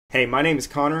Hey, my name is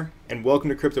Connor, and welcome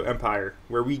to Crypto Empire,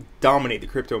 where we dominate the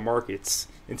crypto markets.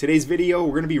 In today's video,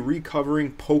 we're going to be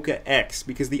recovering PolkaEx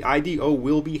because the IDO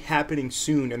will be happening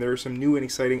soon, and there are some new and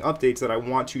exciting updates that I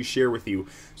want to share with you.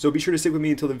 So be sure to stick with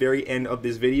me until the very end of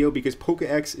this video because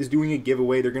PolkaEx is doing a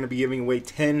giveaway. They're going to be giving away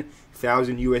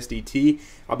 10,000 USDT.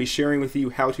 I'll be sharing with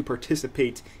you how to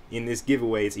participate in this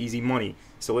giveaway. It's easy money,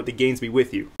 so let the gains be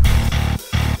with you.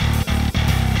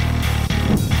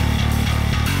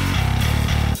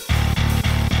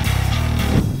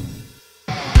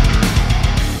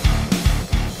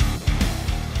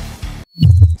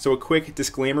 So a quick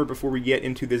disclaimer before we get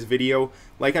into this video.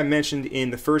 Like I mentioned in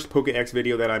the first PolkaEx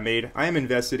video that I made, I am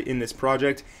invested in this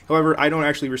project. However, I don't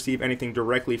actually receive anything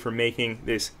directly from making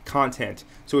this content.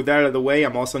 So with that out of the way,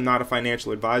 I'm also not a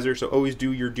financial advisor, so always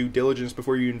do your due diligence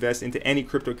before you invest into any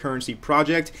cryptocurrency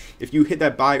project. If you hit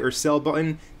that buy or sell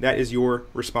button, that is your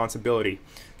responsibility.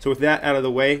 So with that out of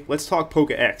the way, let's talk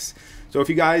PolkaEx. So if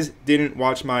you guys didn't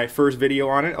watch my first video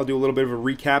on it, I'll do a little bit of a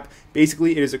recap.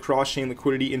 Basically, it is a cross-chain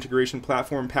liquidity integration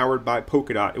platform powered by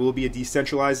Polkadot. It will be a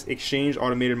decentralized exchange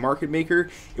automated market maker.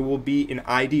 It will be an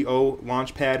IDO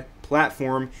launchpad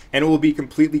platform, and it will be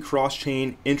completely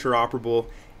cross-chain interoperable.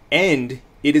 And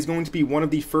it is going to be one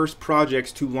of the first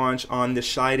projects to launch on the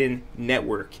Shiden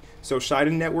Network. So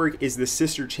Shiden Network is the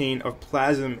sister chain of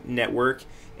Plasm Network.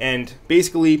 And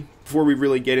basically, before we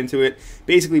really get into it,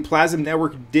 basically Plasm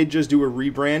Network did just do a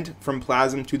rebrand from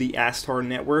Plasm to the Astar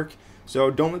Network. So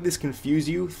don't let this confuse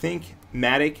you. Think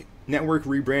Matic Network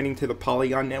rebranding to the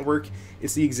Polygon Network.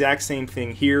 It's the exact same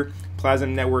thing here.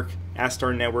 Plasm Network,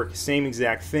 Astar Network, same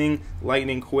exact thing,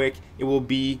 lightning quick. It will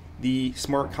be the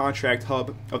smart contract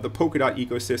hub of the Polkadot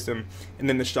ecosystem, and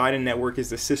then the Shiden Network is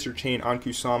the sister chain on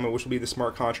Kusama, which will be the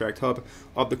smart contract hub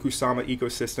of the Kusama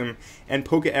ecosystem. And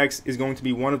PolkaEx is going to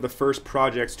be one of the first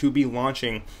projects to be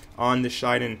launching on the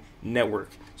Shiden Network.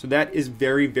 So that is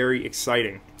very, very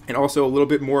exciting. And also a little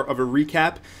bit more of a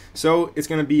recap. So it's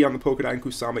going to be on the Polkadot and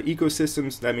Kusama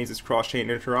ecosystems. That means it's cross-chain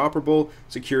interoperable,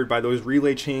 secured by those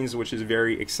relay chains, which is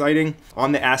very exciting.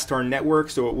 On the Astar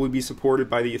Network, so it will be supported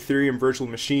by the Ethereum virtual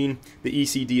machine, the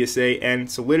ECDSA, and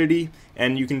Solidity.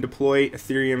 And you can deploy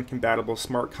Ethereum-compatible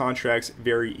smart contracts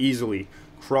very easily.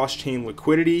 Cross-chain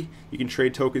liquidity. You can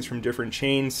trade tokens from different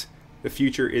chains. The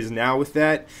future is now with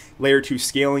that. Layer 2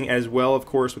 scaling as well, of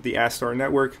course, with the Astar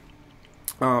Network.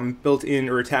 Built in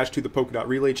or attached to the Polkadot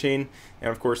relay chain, and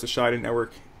of course the Shiden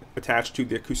Network attached to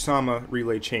the Kusama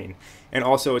relay chain. And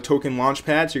also a token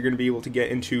launchpad, so you're going to be able to get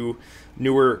into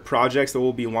newer projects that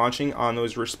will be launching on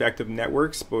those respective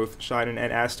networks, both Shiden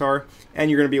and Astar, and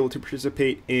you're going to be able to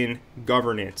participate in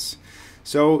governance.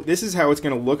 So this is how it's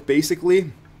going to look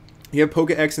basically. You have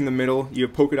PolkaEx in the middle, you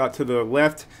have Polkadot to the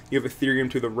left, you have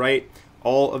Ethereum to the right.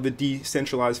 All of the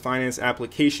decentralized finance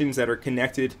applications that are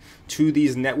connected to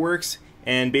these networks.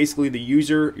 And basically the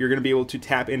user, you're going to be able to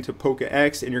tap into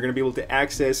PolkaEx and you're going to be able to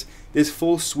access this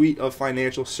full suite of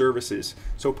financial services.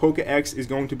 So PolkaEx is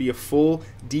going to be a full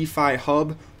DeFi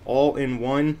hub, all in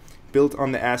one, built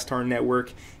on the Astar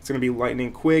Network. It's going to be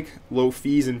lightning quick, low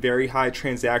fees, and very high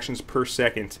transactions per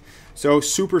second. So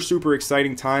super, super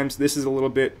exciting times. This is a little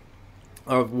bit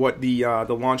of what the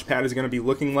launchpad is going to be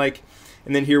looking like.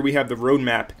 And then here we have the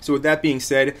roadmap. So with that being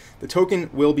said, the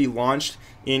token will be launched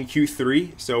in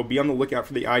Q3, so be on the lookout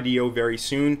for the IDO very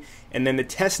soon. And then the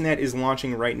testnet is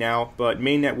launching right now, but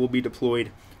mainnet will be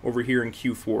deployed over here in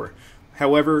Q4.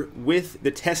 However, with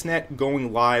the testnet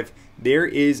going live, there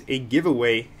is a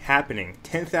giveaway happening,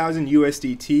 10,000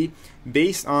 USDT,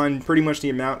 based on pretty much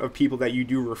the amount of people that you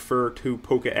do refer to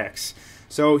PolkaEx.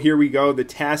 So here we go. The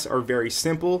tasks are very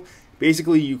simple.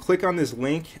 Basically, you click on this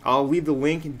link. I'll leave the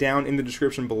link down in the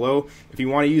description below. If you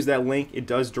want to use that link, it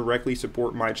does directly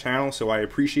support my channel, so I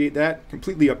appreciate that.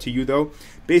 Completely up to you, though.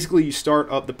 Basically, you start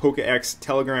up the PolkaEx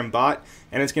Telegram bot,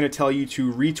 and it's going to tell you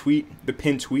to retweet the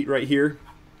pinned tweet right here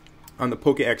on the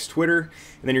PolkaEx Twitter,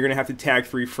 and then you're going to have to tag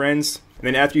 3 friends. And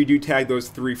then after you do tag those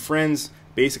 3 friends,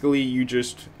 basically, you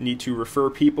just need to refer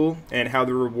people and how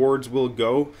the rewards will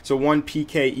go. So one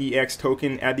PKEX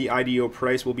token at the IDO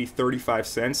price will be 35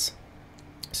 cents.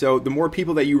 So the more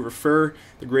people that you refer,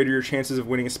 the greater your chances of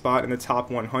winning a spot in the top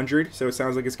 100. So it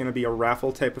sounds like it's going to be a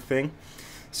raffle type of thing.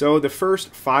 So the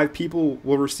first 5 people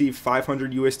will receive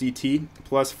 500 USDT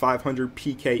plus 500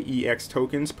 PKEX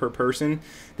tokens per person.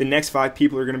 The next 5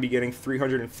 people are going to be getting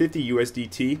 350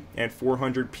 USDT and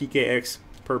 400 PKEX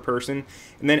per person.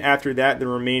 And then after that, the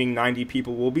remaining 90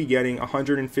 people will be getting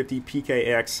 150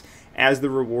 PKEX as the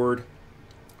reward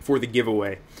for the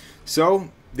giveaway.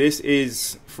 So this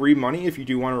is free money if you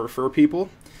do want to refer people.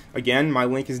 Again, my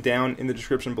link is down in the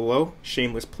description below,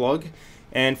 shameless plug.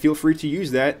 and feel free to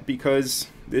use that because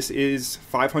this is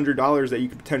 $500 that you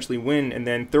could potentially win, and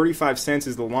then 35 cents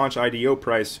is the launch IDO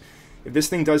price. If this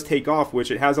thing does take off, which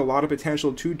it has a lot of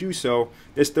potential to do so,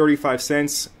 this 35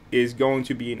 cents is going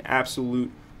to be an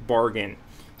absolute bargain.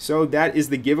 So that is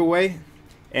the giveaway.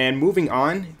 And moving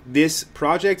on, this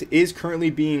project is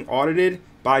currently being audited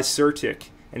by Certik.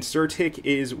 And Certik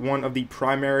is one of the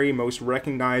primary, most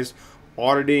recognized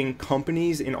auditing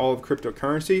companies in all of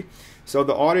cryptocurrency. So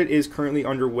the audit is currently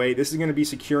underway. This is going to be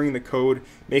securing the code,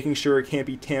 making sure it can't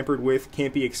be tampered with,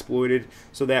 can't be exploited,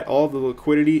 so that all of the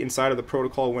liquidity inside of the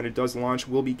protocol when it does launch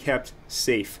will be kept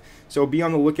safe. So be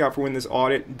on the lookout for when this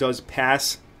audit does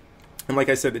pass. And like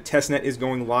I said, the testnet is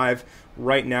going live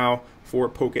right now for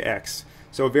PolkaEx.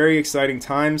 So very exciting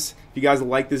times. If you guys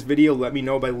like this video, let me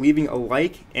know by leaving a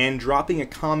like and dropping a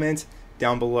comment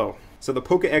down below. So the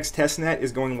PolkaEx testnet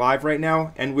is going live right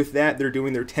now, and with that, they're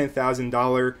doing their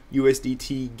 $10,000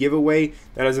 USDT giveaway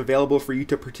that is available for you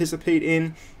to participate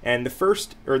in. And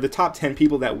the top 10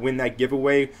 people that win that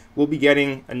giveaway will be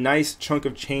getting a nice chunk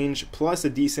of change plus a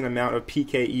decent amount of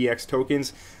PKEX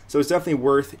tokens. So it's definitely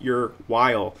worth your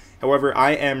while. However,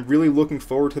 I am really looking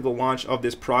forward to the launch of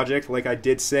this project. Like I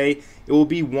did say, it will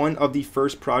be one of the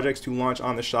first projects to launch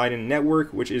on the Shiden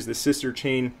Network, which is the sister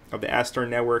chain of the Astar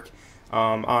Network.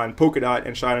 On Polkadot,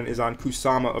 and Shiden is on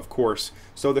Kusama, of course.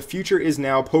 So the future is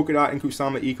now. Polkadot and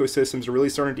Kusama ecosystems are really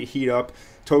starting to heat up.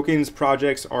 Tokens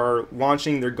projects are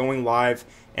launching, they're going live,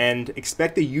 and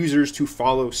expect the users to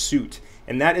follow suit.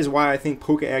 And that is why I think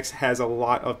PolkaEx has a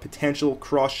lot of potential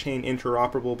cross-chain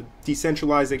interoperable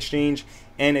decentralized exchange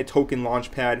and a token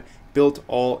launchpad built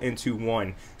all into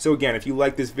one. So again, if you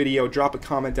like this video, drop a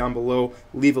comment down below,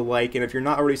 leave a like, and if you're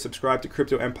not already subscribed to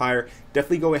Crypto Empire,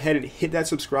 definitely go ahead and hit that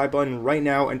subscribe button right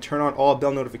now and turn on all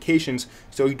bell notifications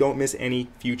so you don't miss any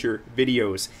future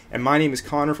videos. And my name is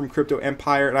Connor from Crypto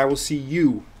Empire, and I will see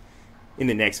you in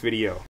the next video.